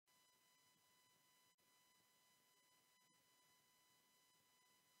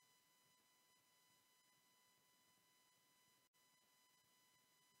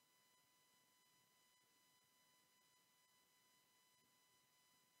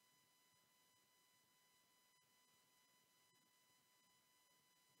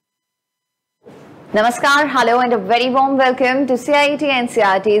Namaskar, hello and a very warm welcome to CIET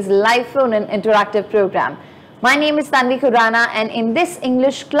NCERT's live phone and interactive program. My name is Tanvi Khurana and in this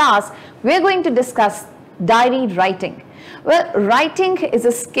English class, we're going to discuss diary writing. Well, writing is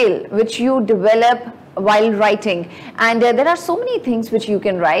a skill which you develop while writing, and there are so many things which you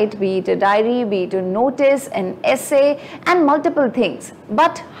can write, be it a diary, be it a notice, an essay, and multiple things.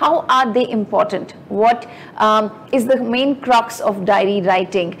 But how are they important? What is the main crux of diary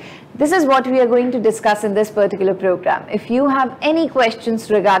writing? This is what we are going to discuss in this particular program. If you have any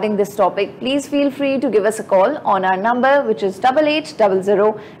questions regarding this topic, please feel free to give us a call on our number, which is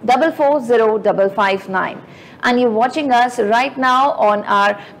 8800 440 559. And you're watching us right now on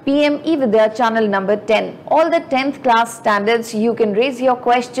our PMeVIDYA channel number 10. All the 10th class standards, you can raise your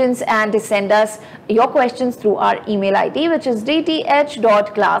questions and send us your questions through our email ID, which is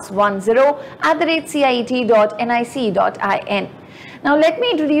dth.class10@ciet.nic.in. Now let me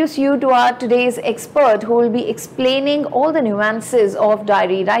introduce you to our today's expert who will be explaining all the nuances of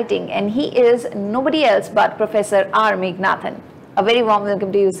diary writing, and he is nobody else but Professor R. Meghnathan. A very warm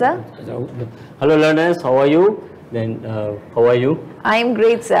welcome to you, sir. Hello learners, how are you? How are you? I am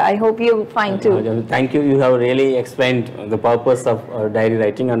great, sir. I hope you're fine too. Thank you. You have really explained the purpose of diary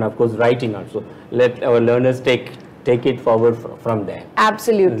writing and of course writing also. Let our learners take it forward from there.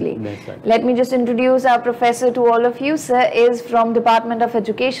 Absolutely. Right. Let me just introduce our professor to all of you. Sir is from Department of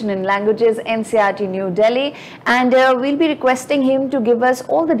Education and Languages, NCERT, New Delhi, and we'll be requesting him to give us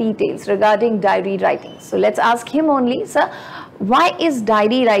all the details regarding diary writing. So let's ask him only, sir, why is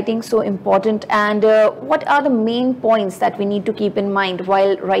diary writing so important, and what are the main points that we need to keep in mind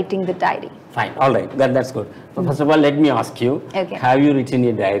while writing the diary? Fine, all right, that's good. First of all, let me ask you, have you written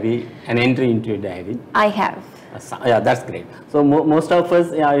a diary, an entry into a diary? I have. Yeah, that's great. So most of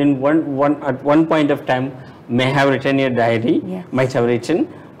us in at one point of time may have written a diary, might have written,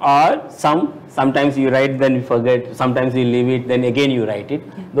 or sometimes you write then you forget, sometimes you leave it, then again you write it.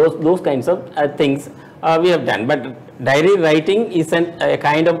 Those kinds of things we have done. But diary writing is a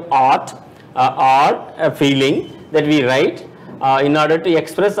kind of art or a feeling that we write in order to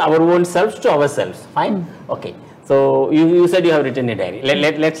express our own selves to ourselves. Fine. Okay. So you said you have written a diary.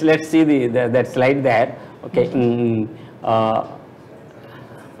 Let's see that slide there. Okay.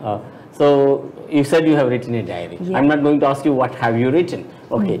 So you said you have written a diary. I'm not going to ask you what have you written.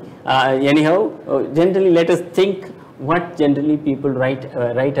 Okay. Anyhow, generally let us think what generally people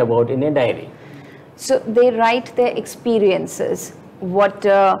write about in a diary. So they write their experiences, what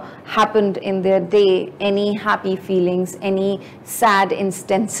happened in their day, any happy feelings, any sad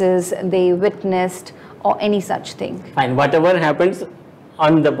instances they witnessed, or any such thing. Fine. Whatever happens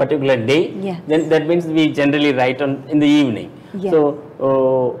on the particular day, then that means we generally write in the evening. So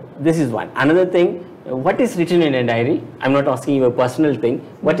this is one. Another thing, what is written in a diary? I'm not asking you a personal thing.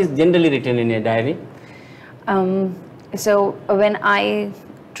 What is generally written in a diary? So when I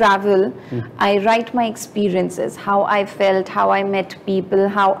travel, I write my experiences, how I felt, how I met people,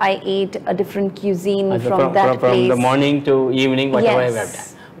 how I ate a different cuisine from that place. From the morning to evening, whatever I have done.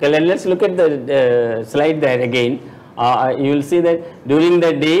 Okay, let's look at the slide there again. You will see that during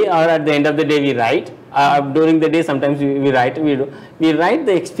the day or at the end of the day we write. During the day sometimes we write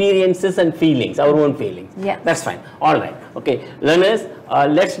the experiences and feelings, our own feelings. That's fine. All right. Okay, learners,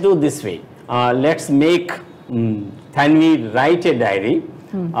 let's do this way. Let's make Tanvi write a diary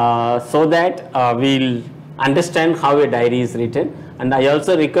so that we'll understand how a diary is written. And I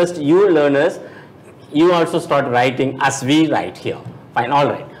also request you learners, you also start writing as we write here. Fine. All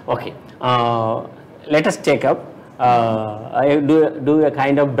right. Okay. Let us take up. I do a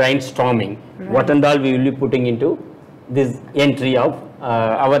kind of brainstorming. What and all we will be putting into this entry of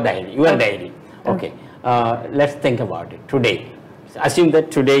our diary, your diary. Okay. Let's think about it today. Assume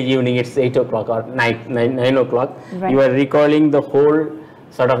that today evening it's 8 o'clock or 9 o'clock. You are recalling the whole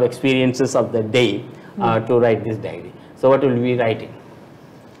sort of experiences of the day to write this diary. So what will we be writing?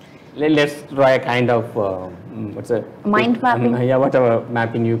 Let's try a kind of what's a mind mapping? Yeah, whatever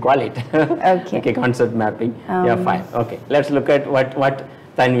mapping you call it. Okay, concept mapping. Yeah, fine. Okay, let's look at what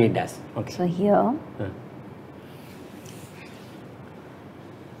Tanvi does. Okay. So here,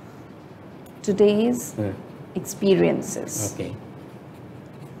 today's experiences. Okay.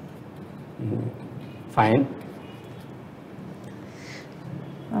 Fine.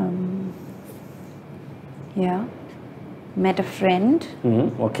 Yeah. Met a friend.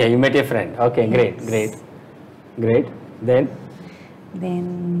 Okay, you met a friend. Okay, great.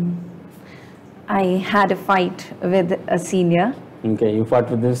 Then I had a fight with a senior. Okay, you fought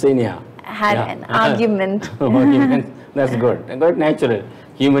with the senior. Had an argument. That's good. Good, natural.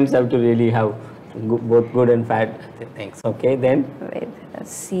 Humans have to really have both good and bad things. Okay, then? With a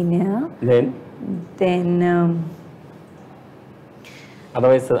senior. Then? Then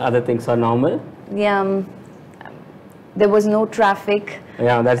otherwise other things are normal. Yeah, there was no traffic.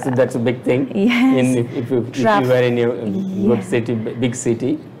 Yeah, that's a big thing. Yes. If you were in a good city, big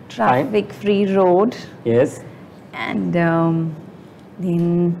city. Traffic free road. Yes. And then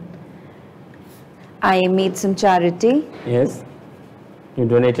I made some charity. Yes. You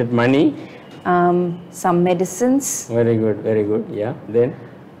donated money. Some medicines. Very good, very good. Yeah. Then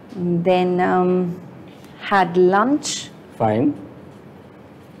had lunch. Fine.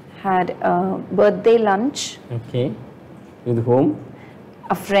 Had a birthday lunch. Okay. With whom?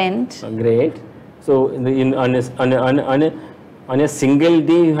 A friend. Great. So on a single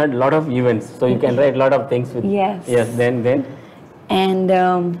day you had a lot of events. So you can write a lot of things with. Yes. Yes. Then. And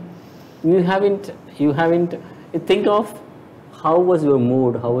you haven't. You think of how was your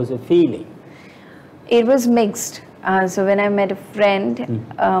mood? How was your feeling? It was mixed. So when I met a friend,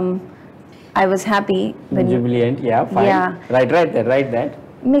 I was happy. Jubilant. Yeah. Fine. Yeah. Write that.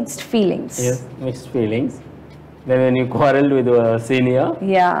 Mixed feelings. Yes, mixed feelings. Then when you quarreled with a senior.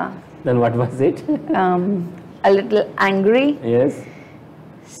 Yeah. Then what was it? A little angry. Yes.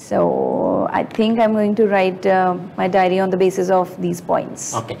 So I think I'm going to write my diary on the basis of these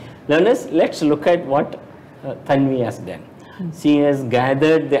points. Okay. Learners, let's look at what Tanvi has done. She has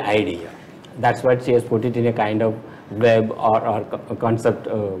gathered the idea. That's what she has put it in a kind of web or concept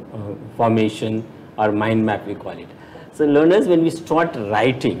formation or mind map, we call it. So learners, when we start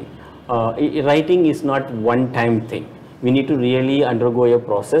writing, writing is not one-time thing. We need to really undergo a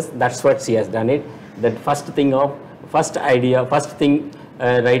process. That's what she has done it. That first thing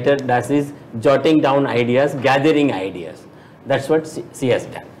writer does is jotting down ideas, gathering ideas. That's what she has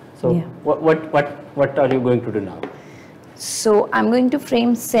done. So yeah. What are you going to do now? So I'm going to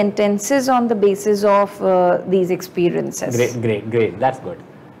frame sentences on the basis of these experiences. Great. That's good.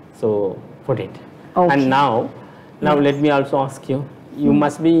 So put it. Okay. And now let me also ask you. You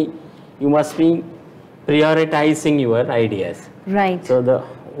must be prioritizing your ideas. Right. So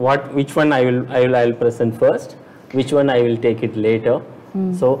which one I will present first, which one I will take it later.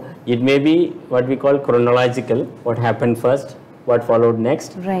 So it may be what we call chronological, what happened first, what followed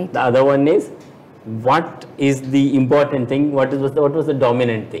next. Right. The other one is what is the important thing, what was the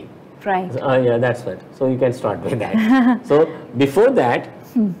dominant thing. Right. Yeah, that's what. So you can start with that. So before that,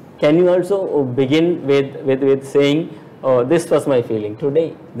 can you also begin with saying, oh, this was my feeling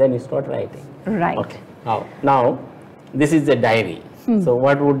today, then you start writing. Right. Okay. Now this is a diary. So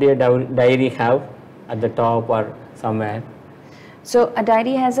what would a diary have at the top or somewhere? So a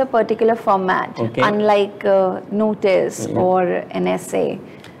diary has a particular format, okay. Unlike notice or an essay.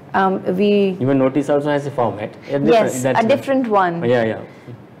 Even notice also has a format. Yes, a different one. Yeah.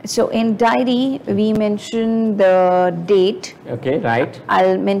 So in diary, we mention the date. Okay, right.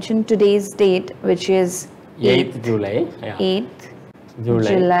 I'll mention today's date, which is 8th July. Yeah. 8th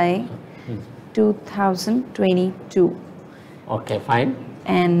July 2022. Okay, fine.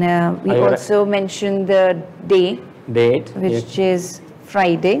 And we also mention the date, which is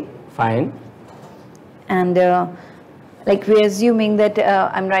Friday. Fine. And like we're assuming that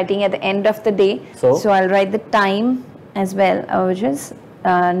I'm writing at the end of the day. So I'll write the time as well, which is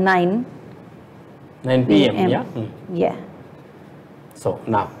 9 p.m. Yeah. Yeah. So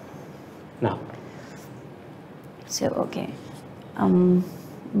now. So okay.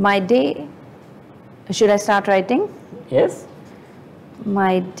 My day. Should I start writing? Yes.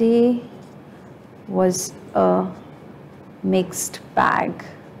 My day was a mixed bag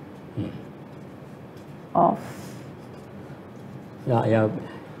of. Yeah.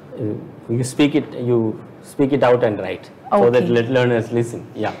 You speak it out and write, okay. So that learners listen.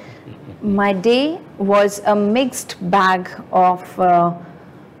 Yeah. My day was a mixed bag of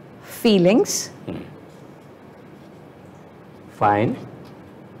feelings. Fine.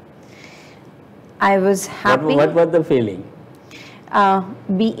 I was happy. What was the feeling?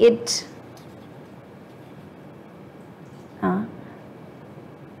 Be it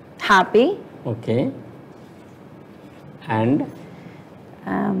happy. Okay. And?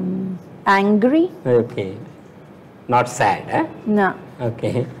 Angry. Okay. Not sad, eh? No.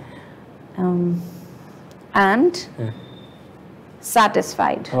 Okay. And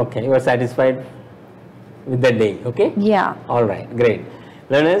satisfied. Okay, you are satisfied with the day, okay? Yeah. All right, great.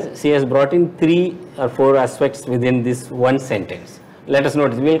 Learners, she has brought in 3 or 4 aspects within this one sentence. Let us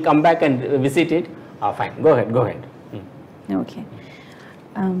notice. We will come back and visit it. Fine. Go ahead. Okay.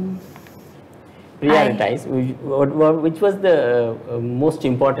 Prioritize. Which was the most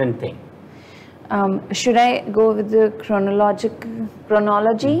important thing? Should I go with the chronology,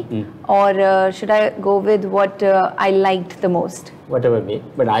 or should I go with what I liked the most? Whatever way,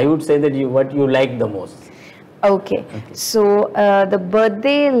 but I would say that what you liked the most. Okay. So the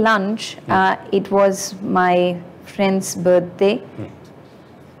birthday lunch, it was my friend's birthday.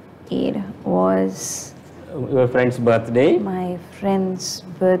 It was your friend's birthday. My friend's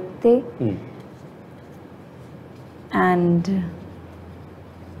birthday. And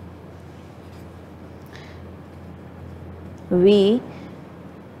we,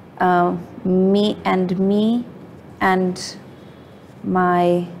 me and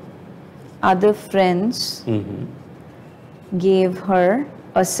my other friends gave her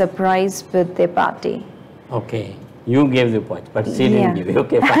a surprise birthday party. Okay, you gave the party, but she didn't give you.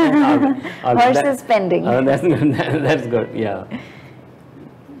 Okay, fine. All right. Hers is pending. That's good. That's good. Yeah.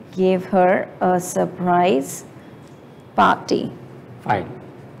 Gave her a surprise party. Fine.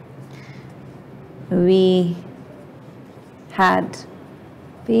 We had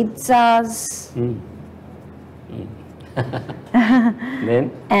pizzas.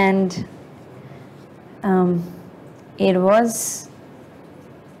 Then? And it was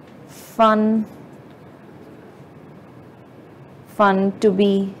fun to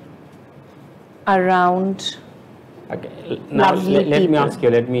be around. Okay. Now let me ask you.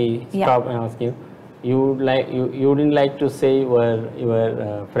 Let me stop and ask you. You wouldn't like to say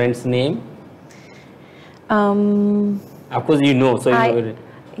your friend's name? Of course you know. So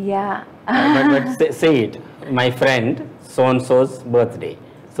yeah. but say it. My friend so and so's birthday.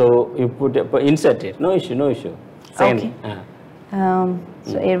 So you insert it. No issue. No issue. Okay.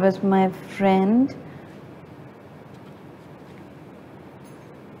 So it was my friend.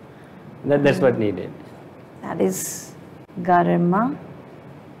 That's what needed. That is Garima.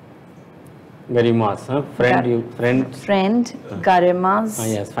 Garima's, huh? Friend Garima's. Oh,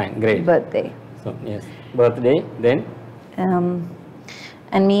 yes, fine, great. Birthday. So yes, birthday. Then.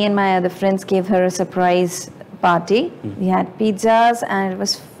 And me and my other friends gave her a surprise party. We had pizzas, and it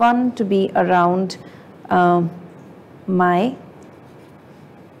was fun to be around my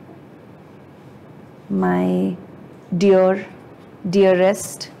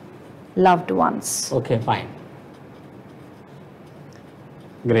dearest loved ones. Okay, fine.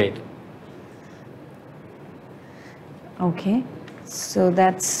 Great. Okay, so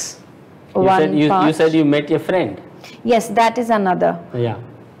that's one part. You said you met your friend. Yes, that is another. Yeah.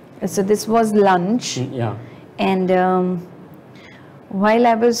 So this was lunch. Yeah. And while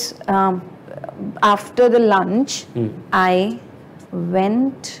I was after the lunch, I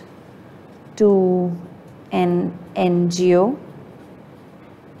went to an NGO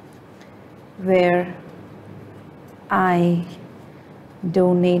where I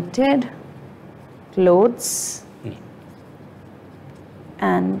donated clothes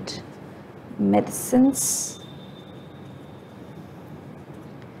and medicines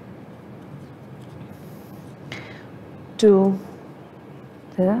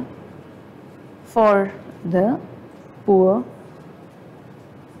for the poor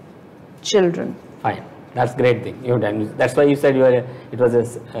children. Fine. That's great thing you've done. That's why you said it was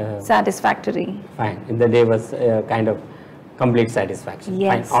a satisfactory. Fine. The day was kind of complete satisfaction.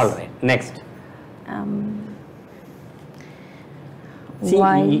 Yes. Fine. All right. Next. See,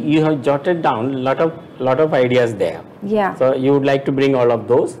 you have jotted down lot of ideas there. Yeah. So you would like to bring all of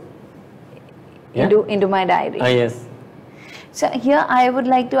those into my diary. Yes. So here I would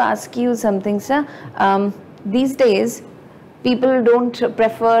like to ask you something, sir. These days, people don't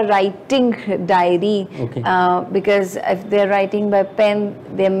prefer writing diary because if they're writing by pen,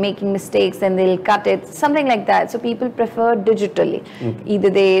 they're making mistakes and they'll cut it, something like that. So people prefer digitally. Either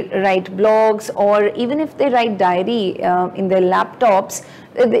they write blogs, or even if they write diary in their laptops,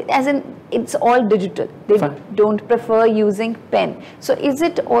 as in it's all digital. They don't prefer using pen. So is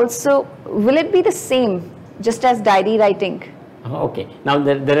it also, will it be the same just as diary writing? Okay. Now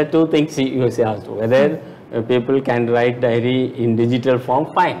there are two things you say also. Whether people can write diary in digital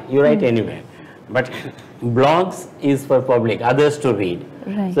form, fine, you write anywhere. But blogs is for public, others to read.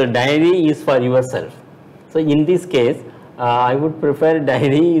 Right. So diary is for yourself. So in this case, I would prefer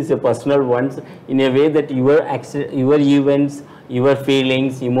diary is a personal one, in a way that your events, your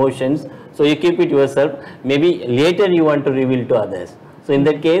feelings, emotions, so you keep it yourself. Maybe later you want to reveal to others. So in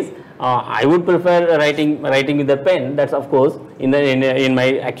that case, I would prefer writing with a pen. That's of course in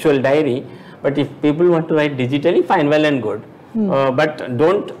my actual diary. But if people want to write digitally, fine, well and good. But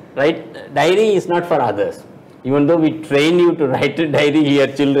don't write. Diary is not for others. Even though we train you to write a diary here,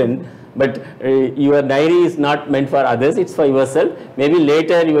 children, but your diary is not meant for others. It's for yourself. Maybe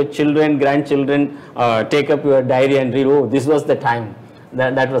later your children, grandchildren take up your diary and read. Oh, this was the time.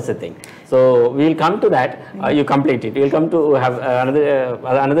 That was the thing. So we will come to that. You complete it. We will come to have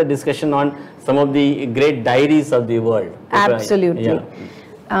another discussion on some of the great diaries of the world. Absolutely.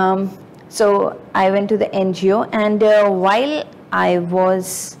 Yeah. So I went to the NGO, and while I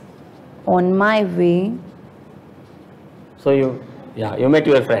was on my way. So you met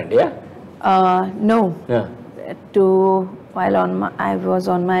your friend, yeah? No. Yeah. While I was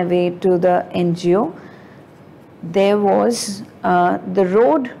on my way to the NGO, there was the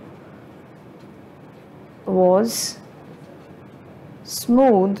road was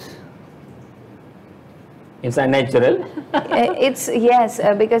smooth. It's unnatural. Yes,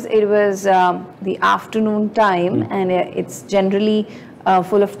 because it was the afternoon time, and it's generally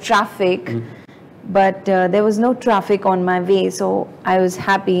full of traffic. But there was no traffic on my way, so I was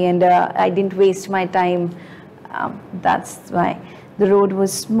happy, and I didn't waste my time. That's why the road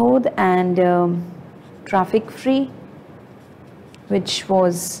was smooth and traffic free, which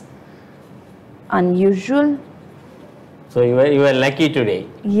was unusual. So you were lucky today.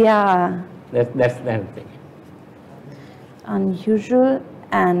 Yeah. That's the thing. Unusual,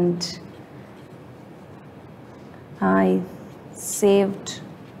 and I saved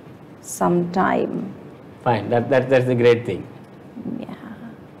some time. Fine. That's a great thing. Yeah.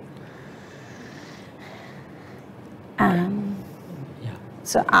 Yeah.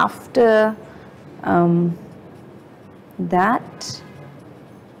 So after that,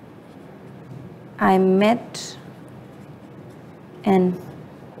 I met an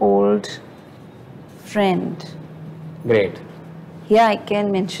old friend. Great. Yeah, I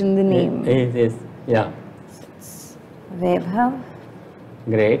can mention the name. Yes. Yeah. Vaibhav.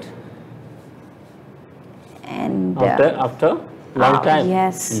 Great. And after long time.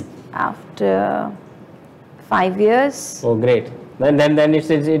 Yes, after 5 years. Oh, great. Then it's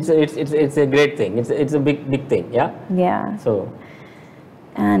a great thing. It's a big thing. Yeah. Yeah. So.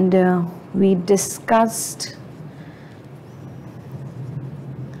 And we discussed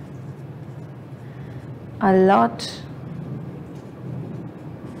a lot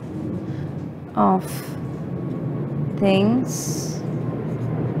of things,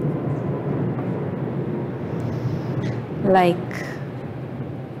 like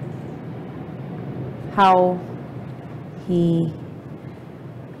how he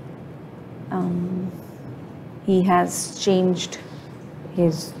has changed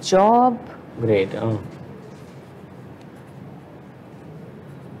his job. Great.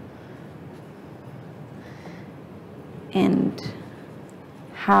 And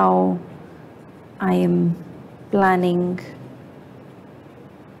how I am planning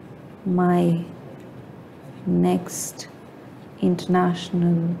my next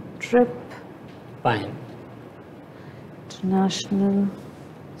international trip. Fine. International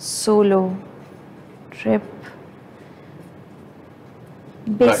solo trip.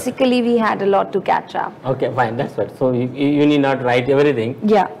 Basically, we had a lot to catch up. Okay, fine. That's what. So you need not write everything.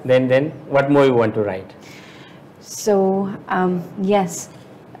 Yeah. Then what more you want to write? So yes,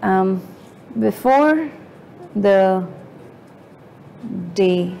 before the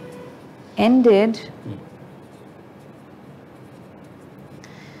day ended,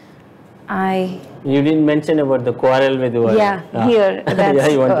 You didn't mention about the quarrel with your. Yeah, here. That's yeah,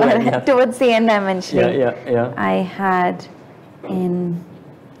 you want to write, yeah. Towards the end, I'm mentioning. Yeah. I had an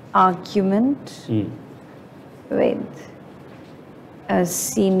argument with a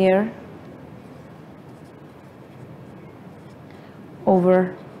senior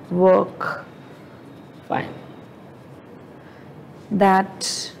over work. Fine.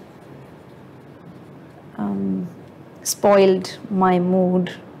 That spoiled my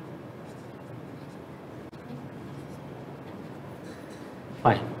mood.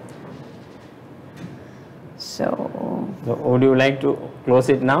 Fine. So would you like to close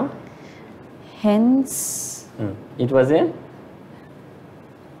it now? Hence, it was a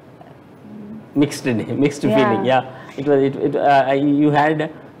mixed feeling. Yeah, it was. You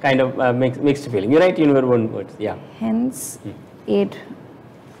had kind of mixed feeling. You write in your own words. Yeah. Hence, it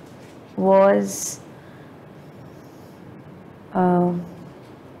was a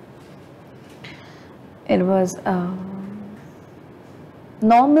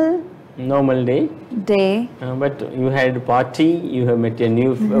normal day. But you had a party. You have met a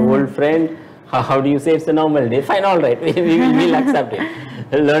new old friend. How do you say it's a normal day? Fine, all right. We'll accept it.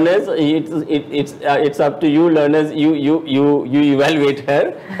 Learners, it's up to you. Learners, you evaluate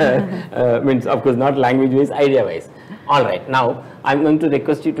her. Means of course not language wise, idea wise. All right. Now I'm going to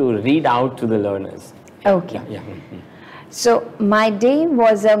request you to read out to the learners. Okay. Yeah. So my day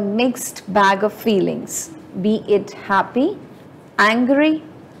was a mixed bag of feelings, be it happy, angry,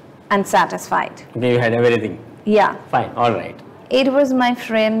 and satisfied. Okay, you had everything. Yeah. Fine. All right. It was my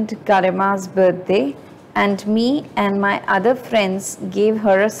friend Garima's birthday, and me and my other friends gave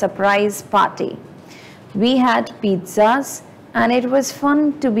her a surprise party. We had pizzas, and it was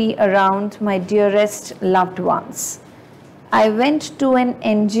fun to be around my dearest loved ones. I went to an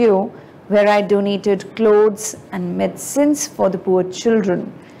NGO where I donated clothes and medicines for the poor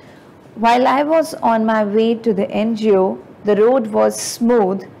children. While I was on my way to the NGO, the road was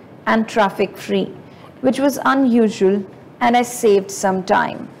smooth and traffic-free, which was unusual, and I saved some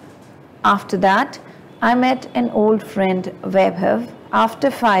time. After that, I met an old friend, Vaibhav,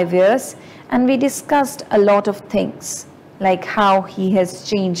 after 5 years, and we discussed a lot of things, like how he has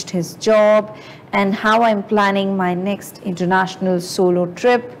changed his job and how I'm planning my next international solo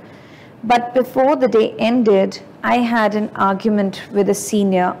trip. But before the day ended, I had an argument with a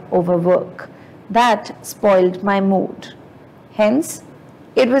senior over work. That spoiled my mood. Hence,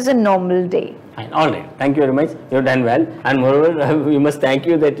 it was a normal day. Fine. All right. Thank you very much. You have done well. And moreover, we must thank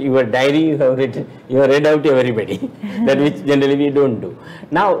you that your diary you have read out to everybody. That which generally we don't do.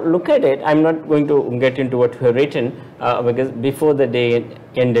 Now look at it. I'm not going to get into what you have written because before the day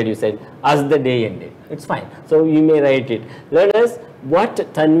ended, you said as the day ended. It's fine. So you may write it. Learners, what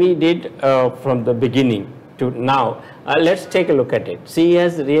Tanvi did from the beginning to now. Let's take a look at it. She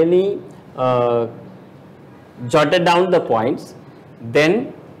has really jotted down the points,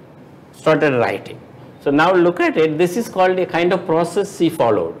 then started writing. So now look at it. This is called a kind of process she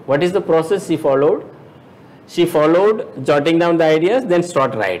followed. What is the process she followed? She followed jotting down the ideas, then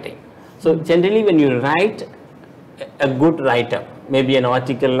start writing. So generally when you write a good write-up, maybe an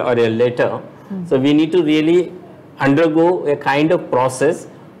article or a letter, so we need to really undergo a kind of process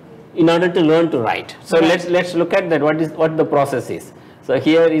in order to learn to write. So let's look at that. What the process is. So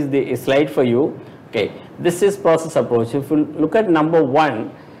here is the slide for you. Okay, this is process approach. If you look at number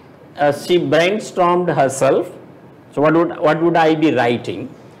 1, she brainstormed herself. So what would I be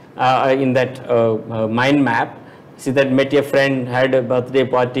writing in that mind map? See that met a friend, had a birthday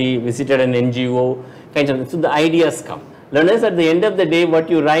party, visited an NGO, kind of. So the ideas come. Learners, at the end of the day, what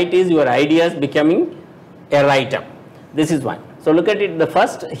you write is your ideas becoming a write-up. This is one. So look at it. The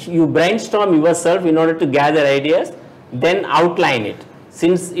first, you brainstorm yourself in order to gather ideas, then outline it.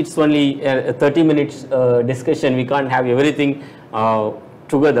 Since it's only a 30 minutes discussion, we can't have everything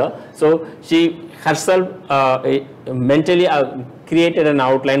together. So she herself mentally created an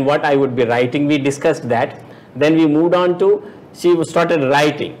outline what I would be writing. We discussed that. Then we moved on to, she started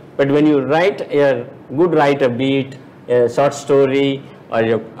writing. But when you write a good writer, be it a short story or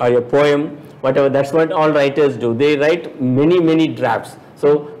a poem, whatever, that's what all writers do. They write many drafts.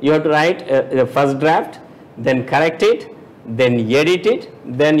 So you have to write the first draft, then correct it, then edit it,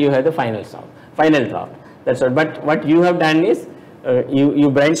 then you have the final draft. That's all. But what you have done is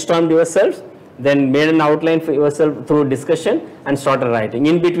you brainstormed yourself, then made an outline for yourself through discussion and started writing.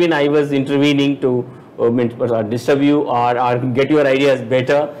 In between, I was intervening to disturb you or get your ideas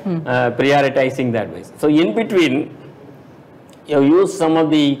better, prioritizing that way. So in between, you use some of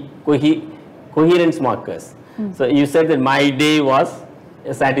the coherence markers. So you said that my day was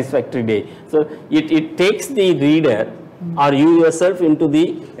a satisfactory day. So it takes the reader or you yourself into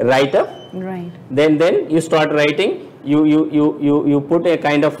the write-up. Right. Then you start writing. You put a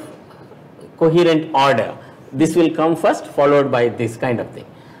kind of coherent order. This will come first, followed by this kind of thing.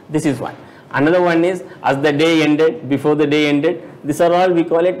 This is one. Another one is as the day ended, before the day ended. These are all, we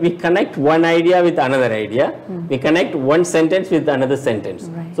call it, we connect one idea with another idea. We connect one sentence with another sentence.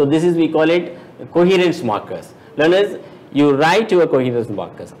 Right. So this is, we call it coherence markers. Learners, you write your coherence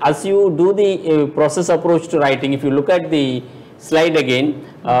markers. As you do the process approach to writing, if you look at the slide again,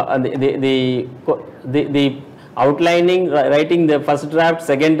 the outlining, writing the first draft,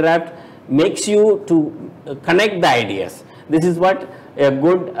 second draft, makes you to connect the ideas. This is what a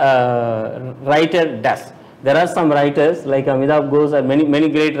good writer does. There are some writers like Amitabh Ghosh or many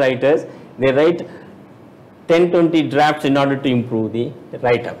great writers. They write 10-20 drafts in order to improve the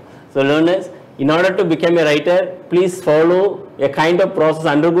write-up. So learners, in order to become a writer, please follow a kind of process,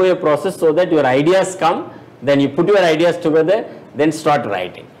 undergo a process so that your ideas come, then you put your ideas together, then start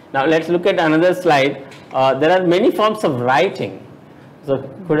writing. Now let's look at another slide. There are many forms of writing. So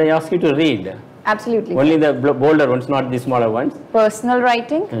could I ask you to read? Absolutely. Only the bolder ones, not the smaller ones. Personal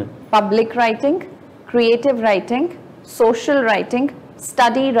writing, public writing, creative writing, social writing,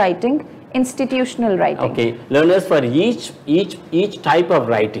 study writing, institutional writing. Okay, learners, for each type of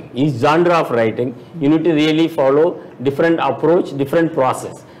writing, each genre of writing, you need to really follow different approach, different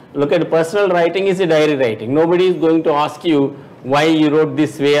process. Look at personal writing is a diary writing. Nobody is going to ask you why you wrote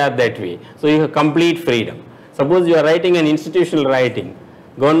this way or that way. So you have complete freedom. Suppose you are writing an institutional writing.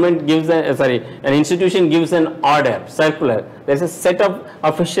 government gives an institution gives an order, circular, there's a set of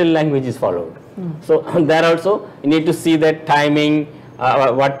official languages followed. So there also you need to see that timing,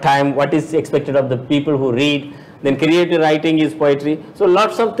 what is expected of the people who read. Then creative writing is poetry. So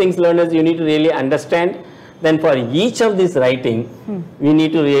lots of things, learners, you need to really understand. Then for each of this writing, we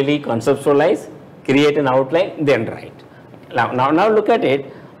need to really conceptualize, create an outline, then write. Now look at it.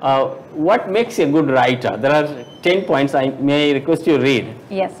 What makes a good writer? There are 10 points. I may request you read.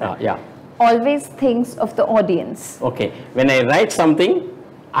 Yes, sir. Yeah. Always thinks of the audience. Okay. When I write something,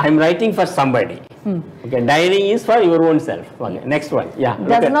 I am writing for somebody. Okay. Diary is for your own self. Okay. Yes. Next one. Yeah.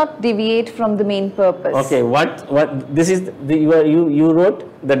 Does not deviate from the main purpose. Okay. What this is? You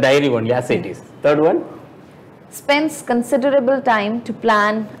wrote the diary one. Yes, it is. Third one. Spends considerable time to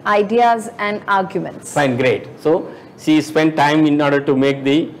plan ideas and arguments. Fine. Great. So she spent time in order to make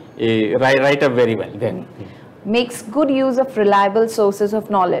the write up very well. Then makes good use of reliable sources of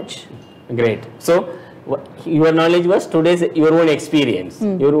knowledge. Great. So your knowledge was today's your own experience,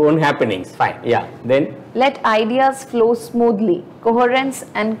 your own happenings. Fine. Yeah. Then let ideas flow smoothly, coherence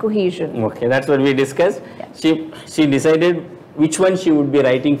and cohesion. Okay, that's what we discussed. Yeah. She decided which one she would be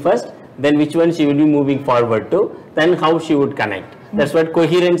writing first, then which one she would be moving forward to, then how she would connect. That's what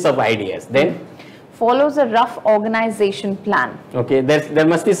coherence of ideas. Then follows a rough organization plan. Okay, there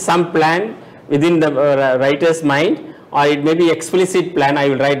must be some plan within the writer's mind, or it may be explicit plan. I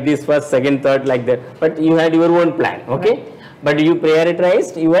will write this first, second, third, like that. But you had your own plan, okay? Right. But you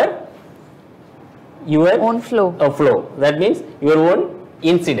prioritized your own flow. Flow. That means your own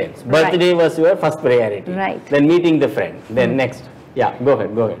incidents. Birthday was your first priority. Right. Then meeting the friend. Then next. Yeah, go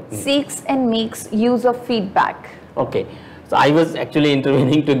ahead. Seeks and makes use of feedback. Okay. So I was actually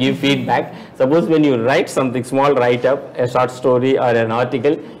intervening to give feedback. Suppose when you write something, small write-up, a short story or an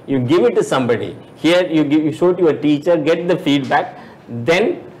article, you give it to somebody. Here you show it to your teacher, get the feedback,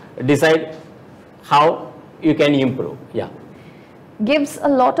 then decide how you can improve. Yeah. Gives a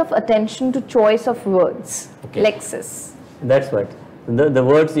lot of attention to choice of words. Okay. Lexis. That's what. The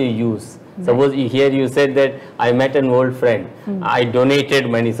words you use. Right. Suppose here you said that I met an old friend, I donated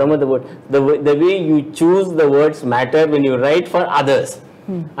money, some of the words, the way you choose the words matter when you write for others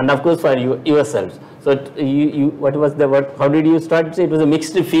and of course for yourselves. So what was the word, how did you start to say? It was a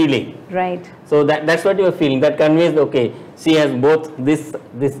mixed feeling. Right. So that's what you are feeling, that conveys, okay, she has both this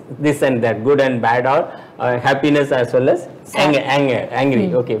and that, good and bad, or happiness as well as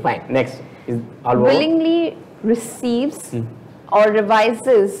angry. Okay, fine. Next is all willingly receives or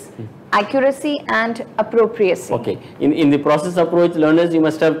revises accuracy and appropriacy. Okay. In the process approach, learners, you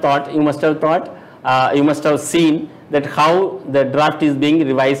must have seen that how the draft is being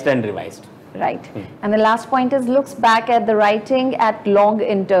revised and revised. Right. And the last point is looks back at the writing at long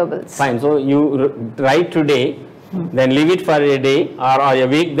intervals. Fine. So you write today, then leave it for a day or a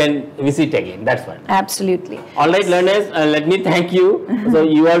week, then visit again. That's what. Absolutely. All right, learners, let me thank you. So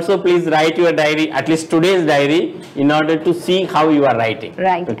you also please write your diary, at least today's diary, in order to see how you are writing.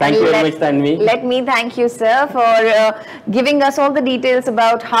 Right. So thank you very much, Tanvi. Let me thank you, sir, for giving us all the details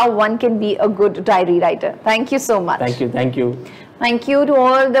about how one can be a good diary writer. Thank you so much. Thank you. Thank you to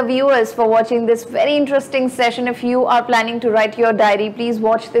all the viewers for watching this very interesting session. If you are planning to write your diary, please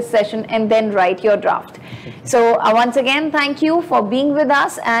watch this session and then write your draft. So once again, thank you for being with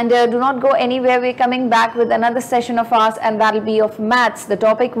us, and do not go anywhere. We're coming back with another session of ours, and that'll be of maths. The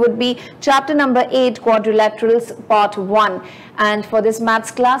topic would be chapter number 8, quadrilaterals, part 1. And for this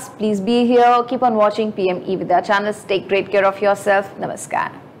maths class, please be here. Keep on watching PMeVIDYA channels. Take great care of yourself.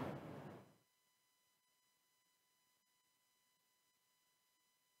 Namaskar.